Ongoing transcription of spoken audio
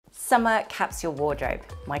Summer Capsule Wardrobe,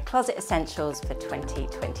 my closet essentials for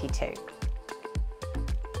 2022.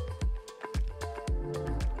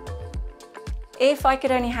 If I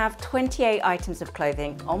could only have 28 items of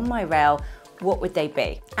clothing on my rail, what would they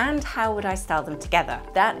be? And how would I style them together?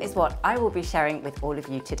 That is what I will be sharing with all of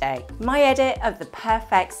you today. My edit of the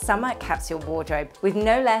perfect summer capsule wardrobe with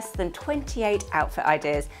no less than 28 outfit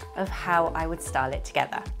ideas of how I would style it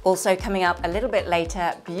together. Also coming up a little bit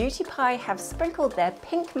later, Beauty Pie have sprinkled their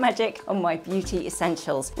pink magic on my beauty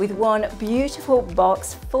essentials with one beautiful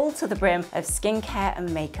box full to the brim of skincare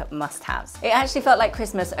and makeup must-haves. It actually felt like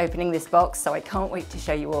Christmas opening this box, so I can't wait to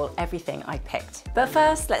show you all everything I picked. But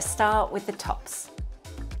first, let's start with the tops.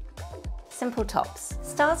 Simple tops.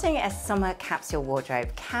 Starting a summer capsule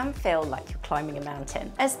wardrobe can feel like you're climbing a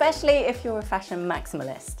mountain, especially if you're a fashion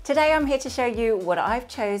maximalist. Today I'm here to show you what I've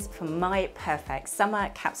chose for my perfect summer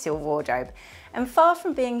capsule wardrobe. And far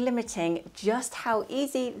from being limiting, just how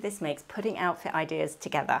easy this makes putting outfit ideas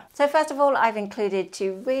together. So first of all, I've included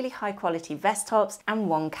 2 really high quality vest tops and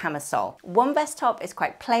 1 camisole. One vest top is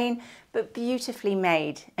quite plain, but beautifully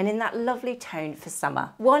made and in that lovely tone for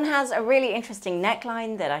summer. One has a really interesting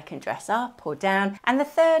neckline that I can dress up or down, and the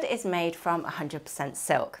third is made from 100%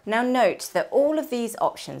 silk. Now note that all of these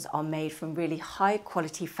options are made from really high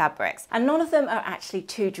quality fabrics, and none of them are actually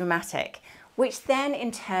too dramatic, which then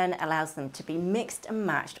in turn allows them to be mixed and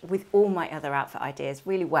matched with all my other outfit ideas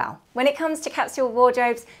really well. When it comes to capsule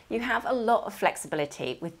wardrobes, you have a lot of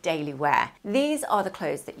flexibility with daily wear. These are the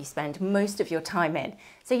clothes that you spend most of your time in,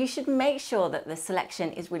 so you should make sure that the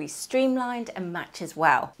selection is really streamlined and matches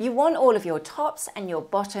well. You want all of your tops and your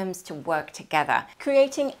bottoms to work together,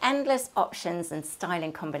 creating endless options and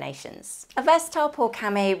styling combinations. A vest top or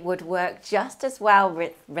cami would work just as well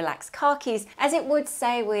with relaxed khakis as it would,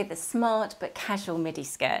 say, with a smart but casual midi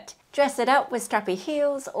skirt. Dress it up with strappy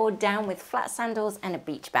heels or down with flat sandals and a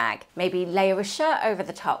beach bag. Maybe layer a shirt over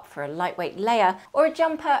the top for a lightweight layer, or a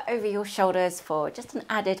jumper over your shoulders for just an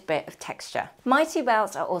added bit of texture. My 2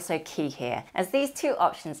 belts are also key here, as these 2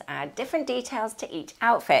 options add different details to each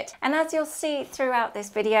outfit. And as you'll see throughout this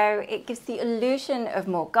video, it gives the illusion of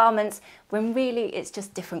more garments when really it's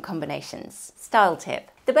just different combinations. Style tip.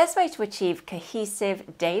 The best way to achieve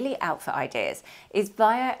cohesive daily outfit ideas is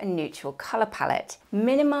via a neutral colour palette.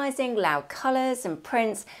 Minimizing loud colours and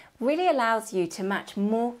prints really allows you to match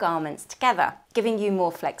more garments together, giving you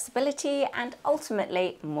more flexibility and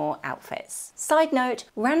ultimately more outfits. Side note,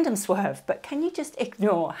 random swerve, but can you just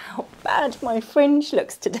ignore how bad my fringe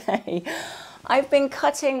looks today? I've been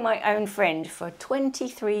cutting my own fringe for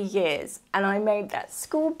 23 years, and I made that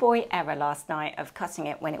schoolboy error last night of cutting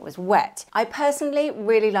it when it was wet. I personally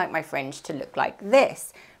really like my fringe to look like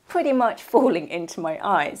this, pretty much falling into my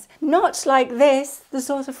eyes. Not like this, the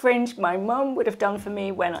sort of fringe my mum would have done for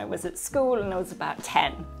me when I was at school and I was about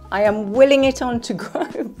 10. I am willing it on to grow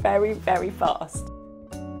very, very fast.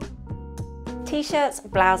 T-shirts,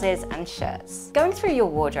 blouses and shirts. Going through your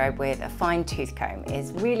wardrobe with a fine tooth comb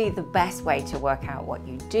is really the best way to work out what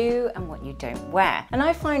you do and what you don't wear. And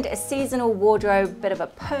I find a seasonal wardrobe a bit of a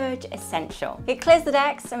purge essential. It clears the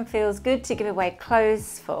decks and feels good to give away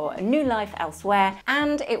clothes for a new life elsewhere,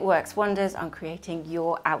 and it works wonders on creating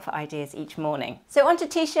your outfit ideas each morning. So onto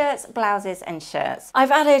t-shirts, blouses and shirts.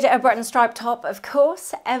 I've added a button stripe top, of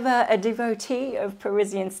course, ever a devotee of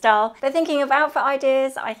Parisian style, but thinking of outfit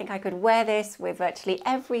ideas, I think I could wear this with virtually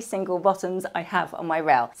every single bottoms I have on my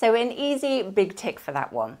rail. So an easy big tick for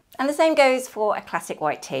that one. And the same goes for a classic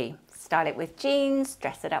white tee. Style it with jeans,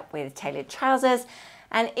 dress it up with tailored trousers,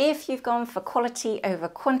 and if you've gone for quality over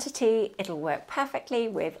quantity, it'll work perfectly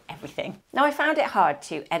with everything. Now, I found it hard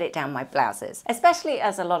to edit down my blouses, especially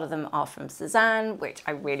as a lot of them are from Suzanne, which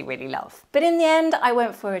I really, really love. But in the end, I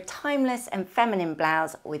went for a timeless and feminine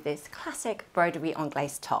blouse with this classic broderie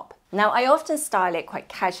anglaise top. Now, I often style it quite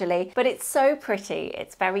casually, but it's so pretty.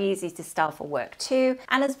 It's very easy to style for work too.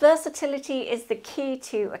 And as versatility is the key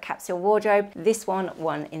to a capsule wardrobe, this one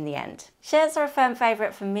won in the end. Shirts are a firm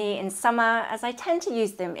favourite for me in summer, as I tend to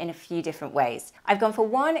use them in a few different ways. I've gone for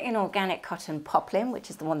one in organic cotton poplin, which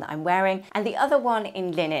is the one that I'm wearing, and the other one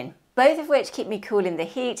in linen, both of which keep me cool in the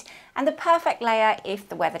heat and the perfect layer if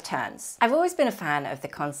the weather turns. I've always been a fan of the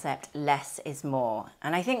concept less is more,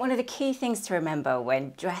 and I think one of the key things to remember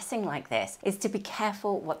when dressing like this is to be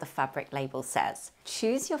careful what the fabric label says.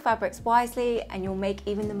 Choose your fabrics wisely and you'll make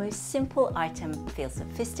even the most simple item feel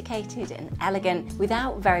sophisticated and elegant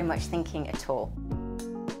without very much thinking at all.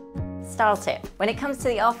 Style tip. When it comes to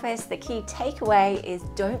the office, the key takeaway is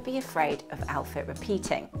don't be afraid of outfit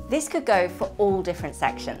repeating. This could go for all different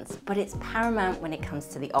sections, but it's paramount when it comes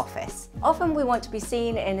to the office. Often we want to be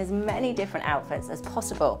seen in as many different outfits as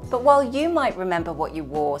possible. But while you might remember what you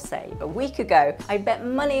wore, say, a week ago, I bet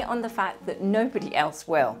money on the fact that nobody else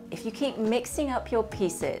will. If you keep mixing up your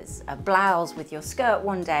pieces, a blouse with your skirt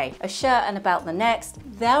one day, a shirt and a belt the next,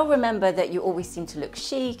 they'll remember that you always seem to look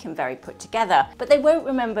chic and very put together, but they won't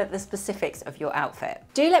remember the specifics of your outfit.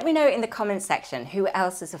 Do let me know in the comments section who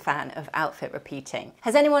else is a fan of outfit repeating.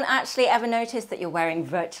 Has anyone actually ever noticed that you're wearing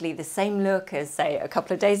virtually the same look as, say, a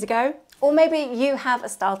couple of days ago? Or maybe you have a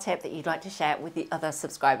style tip that you'd like to share with the other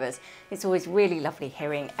subscribers. It's always really lovely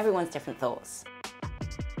hearing everyone's different thoughts.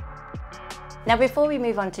 Now, before we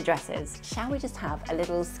move on to dresses, shall we just have a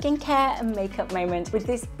little skincare and makeup moment with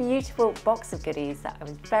this beautiful box of goodies that I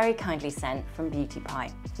was very kindly sent from Beauty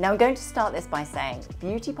Pie. Now, I'm going to start this by saying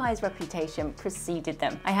Beauty Pie's reputation preceded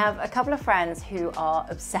them. I have a couple of friends who are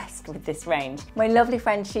obsessed with this range. My lovely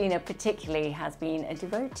friend Sheena particularly has been a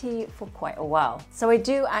devotee for quite a while. So I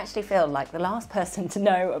do actually feel like the last person to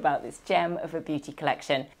know about this gem of a beauty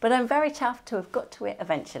collection, but I'm very chuffed to have got to it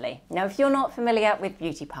eventually. Now, if you're not familiar with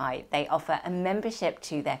Beauty Pie, they offer a membership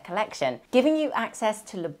to their collection, giving you access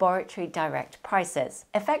to laboratory direct prices.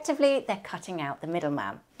 Effectively, they're cutting out the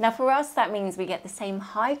middleman. Now for us, that means we get the same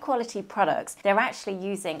high quality products. They're actually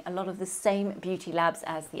using a lot of the same beauty labs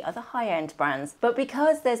as the other high-end brands, but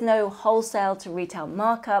because there's no wholesale to retail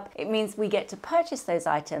markup, it means we get to purchase those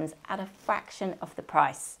items at a fraction of the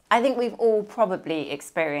price. I think we've all probably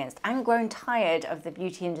experienced and grown tired of the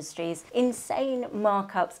beauty industry's insane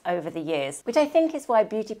markups over the years, which I think is why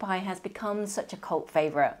Beauty Pie has become such a cult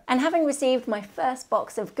favourite. And having received my first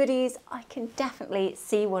box of goodies, I can definitely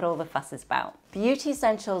see what all the fuss is about. Beauty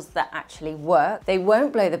essentials that actually work, they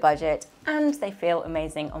won't blow the budget, and they feel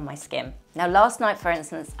amazing on my skin. Now last night, for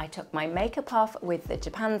instance, I took my makeup off with the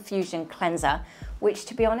Japan Fusion Cleanser, which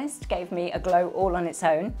to be honest gave me a glow all on its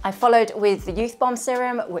own. I followed with the Youth Bomb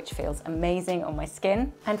Serum, which feels amazing on my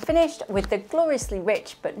skin, and finished with the gloriously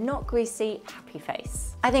rich but not greasy Happy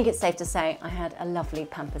Face. I think it's safe to say I had a lovely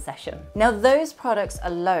pamper session. Now those products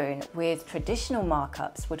alone with traditional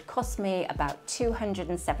markups would cost me about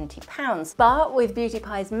 £270, but with Beauty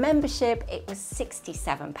Pie's membership it was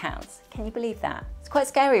 £67. Can you believe that? It's quite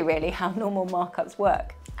scary really how normal markups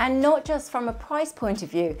work. And not just from a price point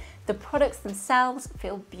of view, the products themselves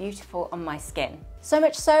feel beautiful on my skin. So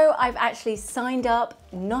much so, I've actually signed up,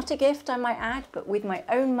 not a gift I might add, but with my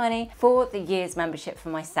own money for the year's membership for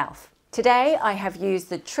myself. Today, I have used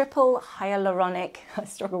the triple hyaluronic, I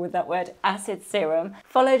struggle with that word, acid serum,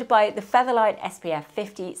 followed by the Featherlight SPF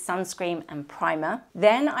 50 sunscreen and primer.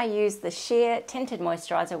 Then I used the sheer tinted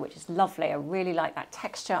moisturizer, which is lovely. I really like that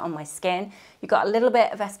texture on my skin. You got a little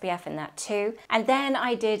bit of SPF in that too. And then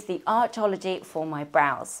I did the Archology for my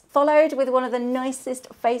brows, followed with one of the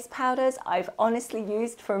nicest face powders I've honestly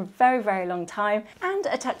used for a very, very long time, and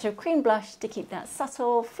a touch of cream blush to keep that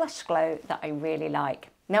subtle flush glow that I really like.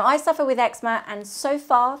 Now I suffer with eczema, and so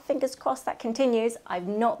far, fingers crossed that continues, I've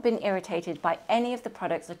not been irritated by any of the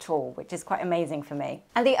products at all, which is quite amazing for me.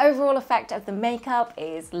 And the overall effect of the makeup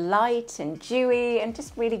is light and dewy and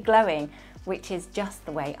just really glowing, which is just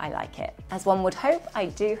the way I like it. As one would hope, I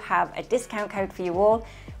do have a discount code for you all,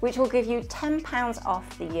 which will give you £10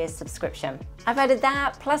 off the year's subscription. I've added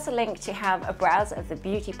that, plus a link to have a browse of the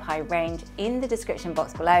Beauty Pie range in the description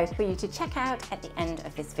box below for you to check out at the end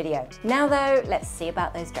of this video. Now though, let's see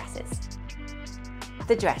about those dresses.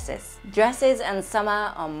 The dresses. Dresses and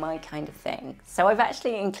summer are my kind of thing. So I've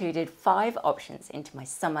actually included 5 options into my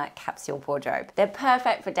summer capsule wardrobe. They're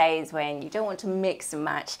perfect for days when you don't want to mix and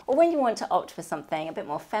match, or when you want to opt for something a bit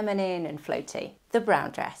more feminine and floaty. The brown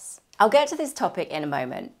dress. I'll get to this topic in a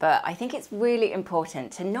moment, but I think it's really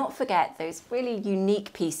important to not forget those really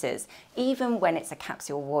unique pieces, even when it's a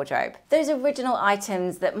capsule wardrobe. Those original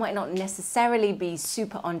items that might not necessarily be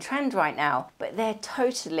super on trend right now, but they're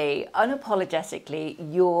totally, unapologetically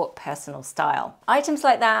your personal style. Items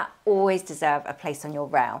like that always deserve a place on your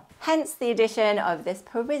rail. Hence the addition of this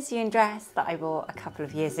Parisian dress that I wore a couple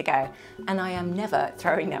of years ago, and I am never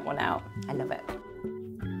throwing that one out. I love it.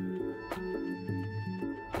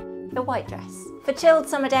 The white dress. For chilled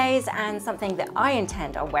summer days and something that I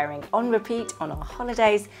intend on wearing on repeat on our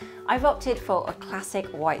holidays, I've opted for a classic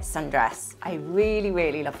white sundress. I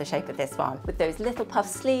really love the shape of this one, with those little puff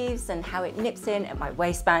sleeves and how it nips in at my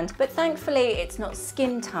waistband, but thankfully it's not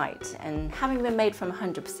skin tight, and having been made from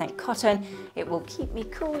 100% cotton, it will keep me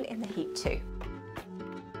cool in the heat too.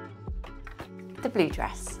 The blue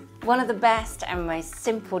dress. One of the best and most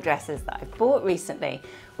simple dresses that I've bought recently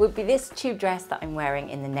would be this tube dress that I'm wearing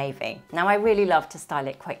in the navy. Now I really love to style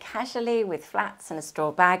it quite casually with flats and a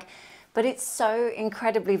straw bag, but it's so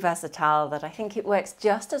incredibly versatile that I think it works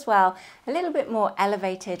just as well, a little bit more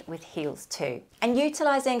elevated with heels too. And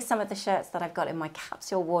utilizing some of the shirts that I've got in my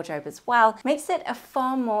capsule wardrobe as well makes it a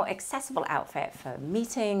far more accessible outfit for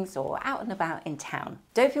meetings or out and about in town.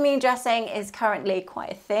 Dopamine dressing is currently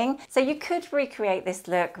quite a thing, so you could recreate this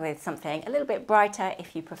look with something a little bit brighter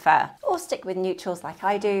if you prefer, or stick with neutrals like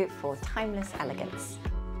I do for timeless elegance.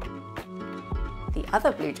 The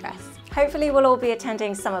other blue dress. Hopefully we'll all be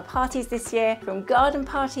attending summer parties this year. From garden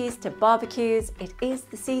parties to barbecues, it is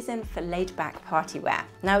the season for laid-back party wear.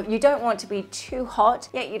 Now, you don't want to be too hot,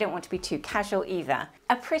 yet you don't want to be too casual either.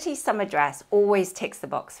 A pretty summer dress always ticks the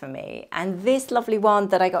box for me, and this lovely one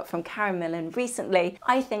that I got from Karen Millen recently,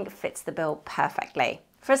 I think fits the bill perfectly.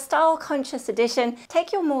 For a style-conscious edition,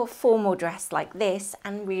 take your more formal dress like this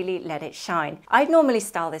and really let it shine. I'd normally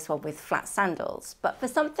style this one with flat sandals, but for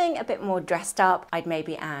something a bit more dressed up, I'd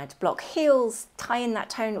maybe add block heels, tie in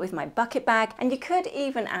that tone with my bucket bag, and you could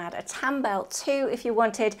even add a tam belt too if you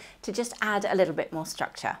wanted to just add a little bit more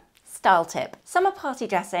structure. Style tip. Summer party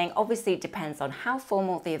dressing obviously depends on how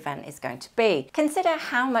formal the event is going to be. Consider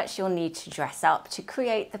how much you'll need to dress up to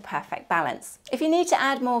create the perfect balance. If you need to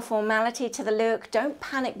add more formality to the look, don't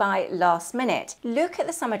panic buy last minute. Look at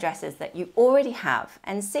the summer dresses that you already have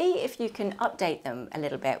and see if you can update them a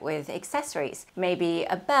little bit with accessories. Maybe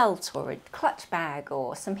a belt or a clutch bag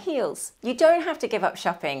or some heels. You don't have to give up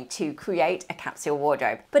shopping to create a capsule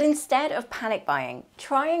wardrobe, but instead of panic buying,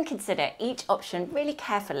 try and consider each option really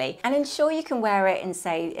carefully and ensure you can wear it in,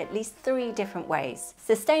 say, at least 3 different ways: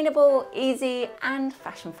 sustainable, easy, and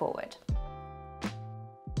fashion forward.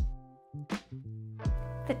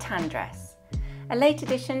 The tan dress. A late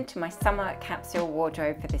addition to my summer capsule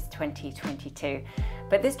wardrobe for this 2022,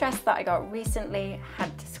 but this dress that I got recently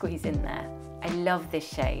had to squeeze in there. I love this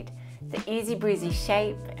shade. The easy breezy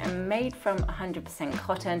shape and made from 100%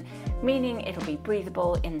 cotton, meaning it'll be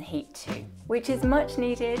breathable in the heat too, which is much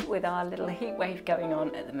needed with our little heat wave going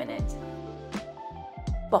on at the minute.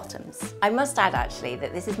 Bottoms. I must add actually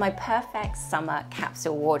that this is my perfect summer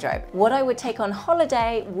capsule wardrobe. What I would take on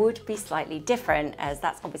holiday would be slightly different, as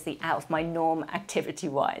that's obviously out of my norm activity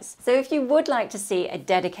wise. So if you would like to see a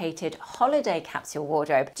dedicated holiday capsule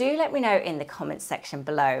wardrobe, do let me know in the comments section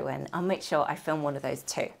below and I'll make sure I film one of those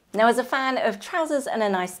too. Now, as a fan of trousers and a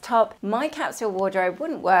nice top, my capsule wardrobe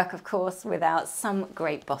wouldn't work, of course, without some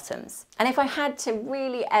great bottoms. And if I had to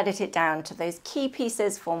really edit it down to those key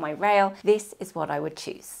pieces for my rail, this is what I would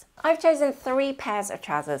choose. I've chosen 3 pairs of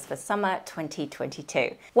trousers for summer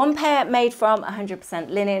 2022. One pair made from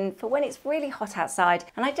 100% linen for when it's really hot outside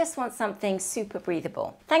and I just want something super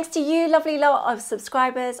breathable. Thanks to you lovely lot of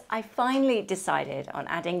subscribers, I finally decided on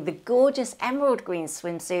adding the gorgeous emerald green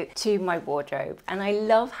swimsuit to my wardrobe, and I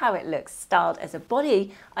love how it looks styled as a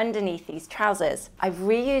body underneath these trousers. I've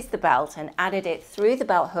reused the belt and added it through the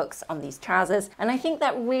belt hooks on these trousers, and I think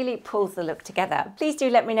that really pulls the look together. Please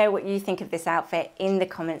do let me know what you think of this outfit in the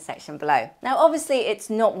comments section below. Now, obviously it's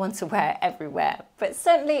not one to wear everywhere, but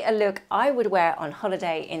certainly a look I would wear on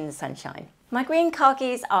holiday in the sunshine. My green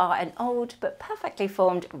khakis are an old but perfectly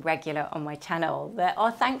formed regular on my channel that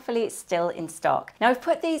are thankfully still in stock. Now, I've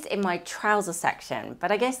put these in my trouser section,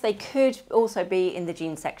 but I guess they could also be in the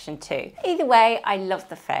jeans section too. Either way, I love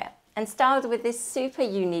the fit. And styled with this super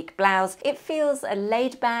unique blouse, it feels a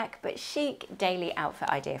laid back but chic daily outfit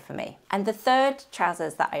idea for me. And the third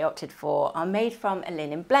trousers that I opted for are made from a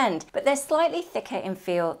linen blend, but they're slightly thicker in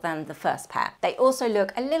feel than the first pair. They also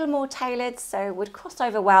look a little more tailored, so would cross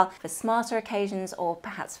over well for smarter occasions or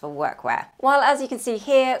perhaps for workwear. While, as you can see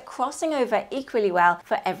here, crossing over equally well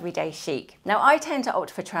for everyday chic. Now, I tend to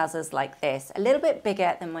opt for trousers like this, a little bit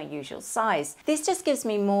bigger than my usual size. This just gives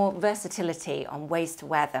me more versatility on ways to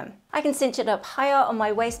wear them. I can cinch it up higher on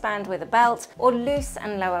my waistband with a belt or loose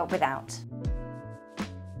and lower without.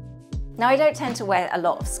 Now, I don't tend to wear a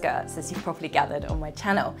lot of skirts, as you've probably gathered on my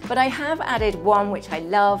channel, but I have added one which I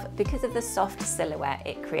love because of the soft silhouette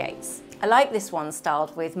it creates. I like this one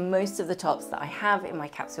styled with most of the tops that I have in my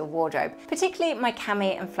capsule wardrobe, particularly my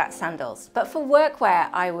cami and flat sandals. But for workwear,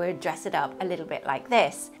 I would dress it up a little bit like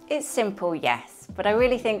this. It's simple, yes, but I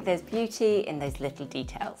really think there's beauty in those little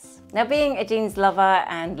details. Now, being a jeans lover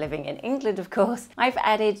and living in England, of course, I've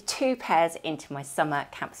added 2 pairs into my summer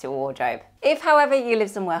capsule wardrobe. If, however, you live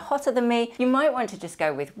somewhere hotter than me, you might want to just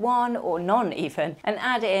go with one or none even and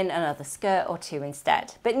add in another skirt or 2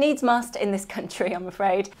 instead. But needs must in this country, I'm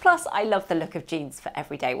afraid. Plus, I love the look of jeans for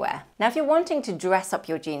everyday wear. Now, if you're wanting to dress up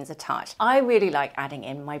your jeans a touch, I really like adding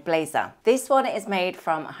in my blazer. This one is made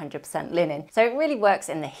from 100% linen, so it really works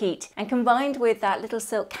in the heat, and combined with that little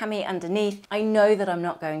silk cami underneath, I know that I'm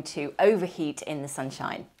not going to overheat in the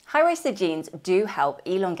sunshine. High-waisted jeans do help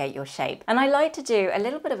elongate your shape, and I like to do a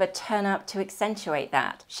little bit of a turn up to accentuate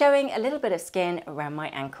that, showing a little bit of skin around my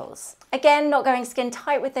ankles. Again, not going skin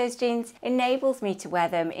tight with those jeans enables me to wear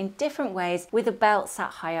them in different ways with a belt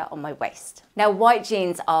sat higher on my waist. Now, white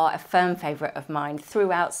jeans are a firm favourite of mine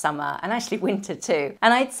throughout summer and actually winter too,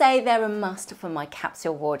 and I'd say they're a must for my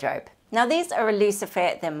capsule wardrobe. Now these are a looser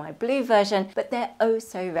fit than my blue version, but they're oh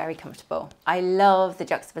so very comfortable. I love the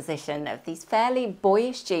juxtaposition of these fairly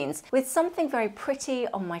boyish jeans with something very pretty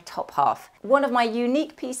on my top half. One of my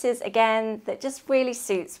unique pieces again that just really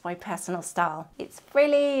suits my personal style. It's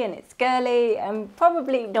frilly and it's girly and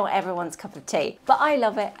probably not everyone's cup of tea, but I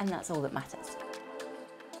love it and that's all that matters.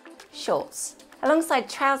 Shorts. Alongside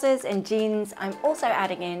trousers and jeans, I'm also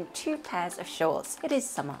adding in 2 pairs of shorts. It is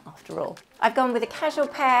summer after all. I've gone with a casual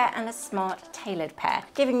pair and a smart tailored pair,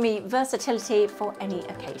 giving me versatility for any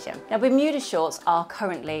occasion. Now, Bermuda shorts are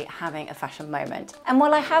currently having a fashion moment. And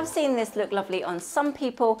while I have seen this look lovely on some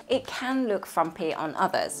people, it can look frumpy on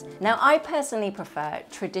others. Now, I personally prefer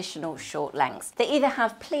traditional short lengths. They either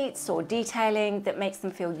have pleats or detailing that makes them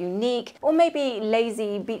feel unique, or maybe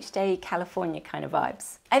lazy beach day California kind of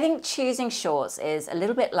vibes. I think choosing shorts is a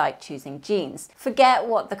little bit like choosing jeans. Forget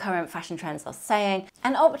what the current fashion trends are saying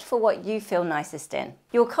and opt for what you feel nicest in.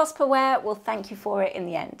 Your cost per wear will thank you for it in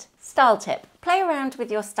the end. Style tip. Play around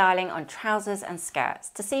with your styling on trousers and skirts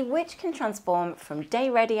to see which can transform from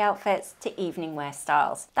day-ready outfits to evening wear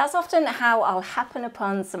styles. That's often how I'll happen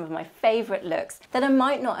upon some of my favourite looks that I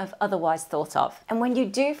might not have otherwise thought of. And when you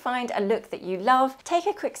do find a look that you love, take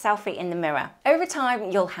a quick selfie in the mirror. Over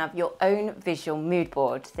time, you'll have your own visual mood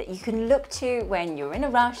board that you can look to when you're in a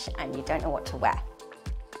rush and you don't know what to wear.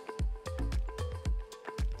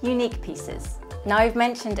 Unique pieces. Now, I've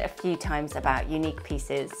mentioned a few times about unique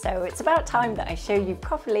pieces, so it's about time that I show you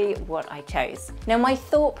properly what I chose. Now, my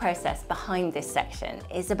thought process behind this section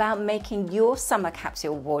is about making your summer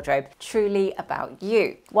capsule wardrobe truly about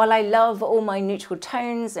you. While I love all my neutral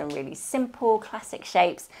tones and really simple classic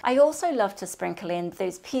shapes, I also love to sprinkle in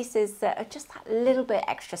those pieces that are just that little bit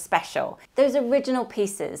extra special. Those original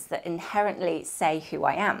pieces that inherently say who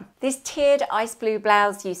I am. This tiered ice blue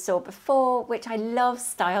blouse you saw before, which I love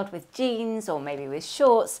styled with jeans or maybe with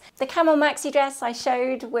shorts. The camel maxi dress I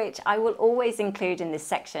showed, which I will always include in this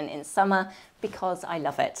section in summer because I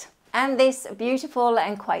love it. And this beautiful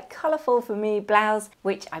and quite colourful for me blouse,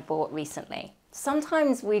 which I bought recently.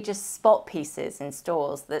 Sometimes we just spot pieces in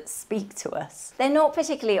stores that speak to us. They're not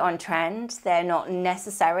particularly on trend, they're not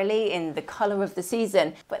necessarily in the colour of the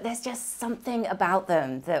season, but there's just something about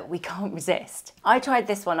them that we can't resist. I tried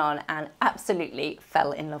this one on and absolutely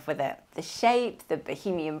fell in love with it. The shape, the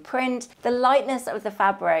bohemian print, the lightness of the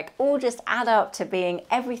fabric all just add up to being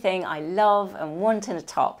everything I love and want in a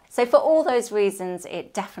top. So for all those reasons,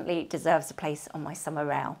 it definitely deserves a place on my summer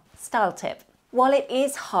rail. Style tip. While it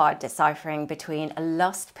is hard deciphering between a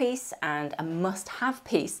lust piece and a must-have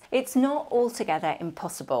piece, it's not altogether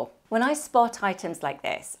impossible. When I spot items like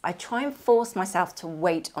this, I try and force myself to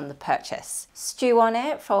wait on the purchase. Stew on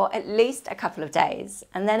it for at least a couple of days,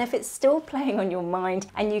 and then if it's still playing on your mind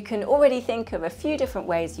and you can already think of a few different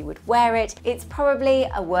ways you would wear it, it's probably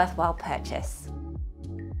a worthwhile purchase.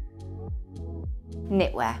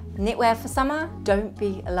 Knitwear. Knitwear for summer? Don't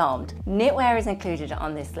be alarmed. Knitwear is included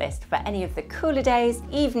on this list for any of the cooler days,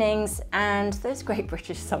 evenings, and those great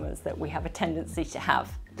British summers that we have a tendency to have.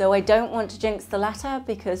 Though I don't want to jinx the latter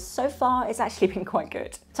because so far it's actually been quite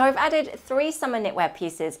good. So I've added 3 summer knitwear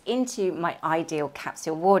pieces into my ideal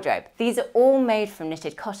capsule wardrobe. These are all made from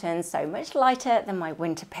knitted cotton, so much lighter than my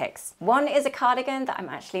winter picks. One is a cardigan that I'm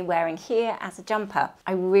actually wearing here as a jumper.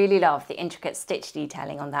 I really love the intricate stitch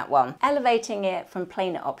detailing on that one, elevating it from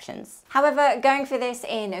plainer options. However, going for this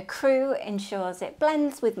in a crew ensures it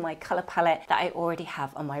blends with my colour palette that I already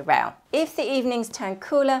have on my rail. If the evenings turn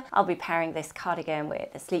cooler, I'll be pairing this cardigan with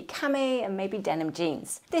a sleek cami and maybe denim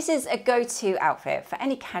jeans. This is a go-to outfit for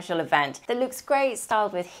any casual event that looks great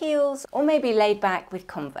styled with heels or maybe laid back with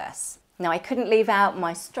Converse. Now, I couldn't leave out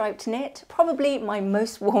my striped knit, probably my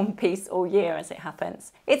most worn piece all year as it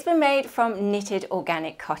happens. It's been made from knitted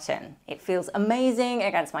organic cotton. It feels amazing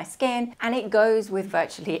against my skin and it goes with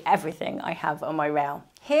virtually everything I have on my rail.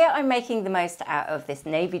 Here I'm making the most out of this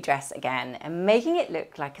navy dress again and making it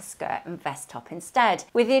look like a skirt and vest top instead,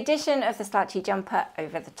 with the addition of the slouchy jumper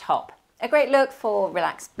over the top. A great look for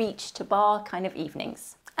relaxed beach to bar kind of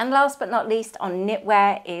evenings. And last but not least on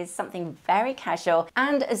knitwear is something very casual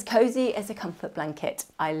and as cozy as a comfort blanket.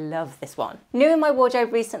 I love this one. New in my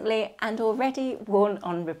wardrobe recently and already worn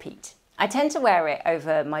on repeat. I tend to wear it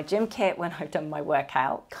over my gym kit when I've done my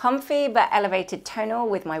workout. Comfy but elevated tonal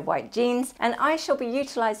with my white jeans, and I shall be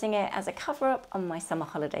utilising it as a cover-up on my summer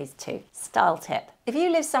holidays too. Style tip. If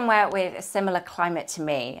you live somewhere with a similar climate to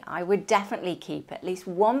me, I would definitely keep at least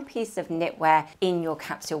one piece of knitwear in your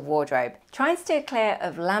capsule wardrobe. Try and steer clear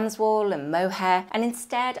of lambswool and mohair and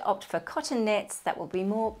instead opt for cotton knits that will be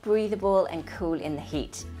more breathable and cool in the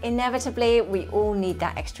heat. Inevitably, we all need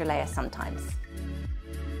that extra layer sometimes.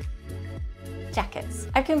 Jackets.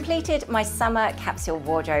 I've completed my summer capsule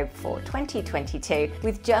wardrobe for 2022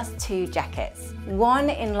 with just 2 jackets. One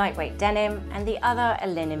in lightweight denim and the other a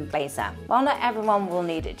linen blazer. While not everyone will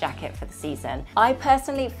need a jacket for the season, I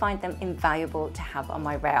personally find them invaluable to have on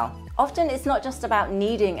my rail. Often it's not just about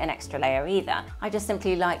needing an extra layer either. I just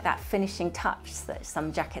simply like that finishing touch that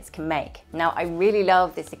some jackets can make. Now I really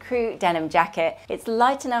love this ecru denim jacket. It's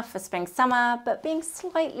light enough for spring summer, but being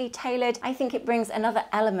slightly tailored, I think it brings another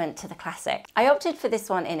element to the classic. I opted for this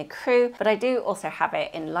one in ecru, but I do also have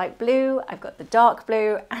it in light blue, I've got the dark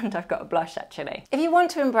blue, and I've got a blush actually. If you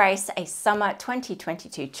want to embrace a summer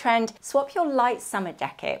 2022 trend, swap your light summer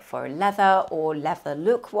jacket for a leather or leather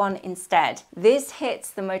look one instead. This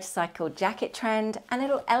hits the motorcycle jacket trend and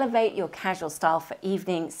it'll elevate your casual style for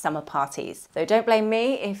evening summer parties. Though don't blame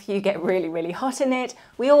me if you get really hot in it,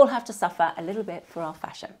 we all have to suffer a little bit for our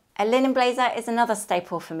fashion. A linen blazer is another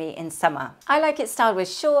staple for me in summer. I like it styled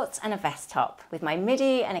with shorts and a vest top, with my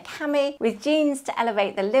midi and a cami, with jeans to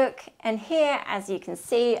elevate the look, and here, as you can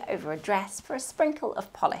see, over a dress for a sprinkle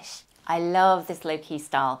of polish. I love this low-key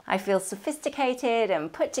style. I feel sophisticated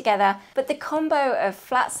and put together, but the combo of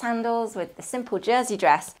flat sandals with the simple jersey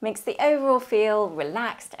dress makes the overall feel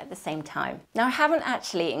relaxed at the same time. Now, I haven't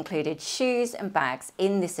actually included shoes and bags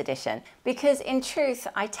in this edition because in truth,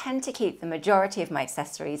 I tend to keep the majority of my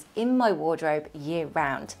accessories in my wardrobe year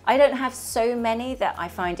round. I don't have so many that I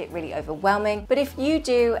find it really overwhelming, but if you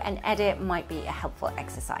do, an edit might be a helpful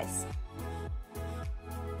exercise.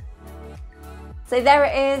 So there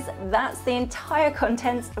it is, that's the entire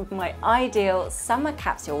contents of my ideal summer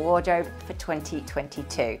capsule wardrobe for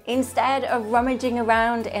 2022. Instead of rummaging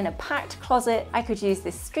around in a packed closet, I could use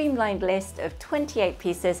this streamlined list of 28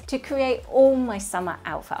 pieces to create all my summer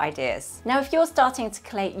outfit ideas. Now, if you're starting to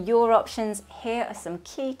collate your options, here are some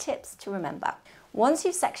key tips to remember. Once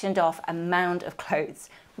you've sectioned off a mound of clothes,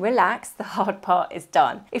 relax, the hard part is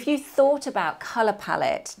done. If you thought about color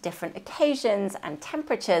palette, different occasions and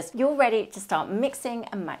temperatures, you're ready to start mixing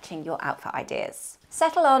and matching your outfit ideas.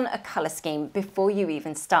 Settle on a color scheme before you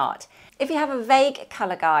even start. If you have a vague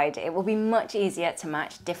color guide, it will be much easier to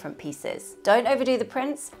match different pieces. Don't overdo the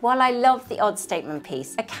prints. While I love the odd statement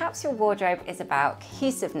piece, a capsule wardrobe is about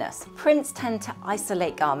cohesiveness. Prints tend to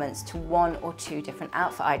isolate garments to 1 or 2 different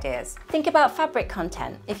outfit ideas. Think about fabric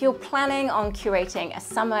content. If you're planning on curating a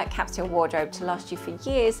summer capsule wardrobe to last you for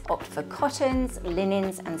years, opt for cottons,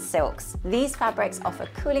 linens, and silks. These fabrics offer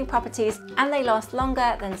cooling properties and they last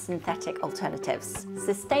longer than synthetic alternatives.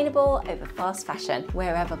 Sustainable over fast fashion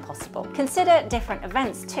wherever possible. Consider different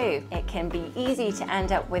events too. It can be easy to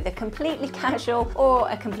end up with a completely casual or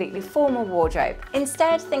a completely formal wardrobe.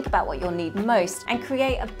 Instead, think about what you'll need most and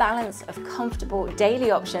create a balance of comfortable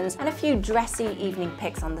daily options and a few dressy evening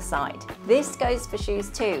picks on the side. This goes for shoes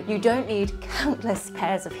too. You don't need countless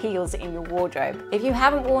pairs of heels in your wardrobe. If you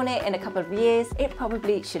haven't worn it in a couple of years, it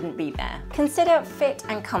probably shouldn't be there. Consider fit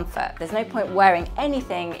and comfort. There's no point wearing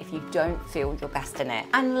anything if you don't feel your best in it.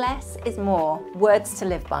 And less is more. Words to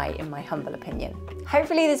live by in my humble opinion.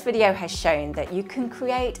 Hopefully this video has shown that you can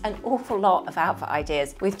create an awful lot of outfit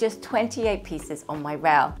ideas with just 28 pieces on my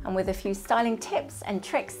rail, and with a few styling tips and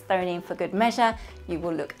tricks thrown in for good measure, you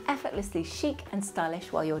will look effortlessly chic and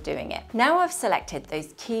stylish while you're doing it. Now I've selected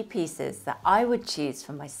those key pieces that I would choose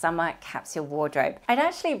for my summer capsule wardrobe. I'd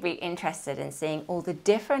actually be interested in seeing all the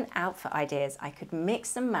different outfit ideas I could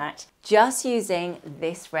mix and match just using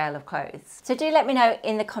this rail of clothes. So do let me know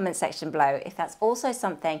in the comment section below if that's also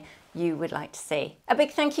something you would like to see. A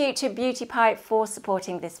big thank you to Beauty Pie for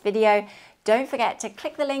supporting this video. Don't forget to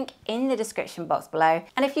click the link in the description box below.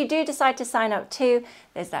 And if you do decide to sign up too,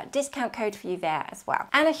 there's that discount code for you there as well.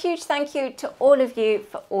 And a huge thank you to all of you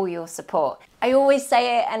for all your support. I always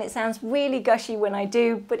say it and it sounds really gushy when I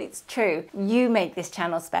do, but it's true. You make this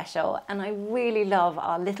channel special and I really love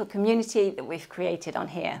our little community that we've created on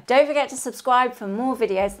here. Don't forget to subscribe for more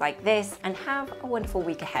videos like this and have a wonderful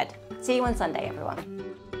week ahead. See you on Sunday,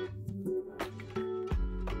 everyone.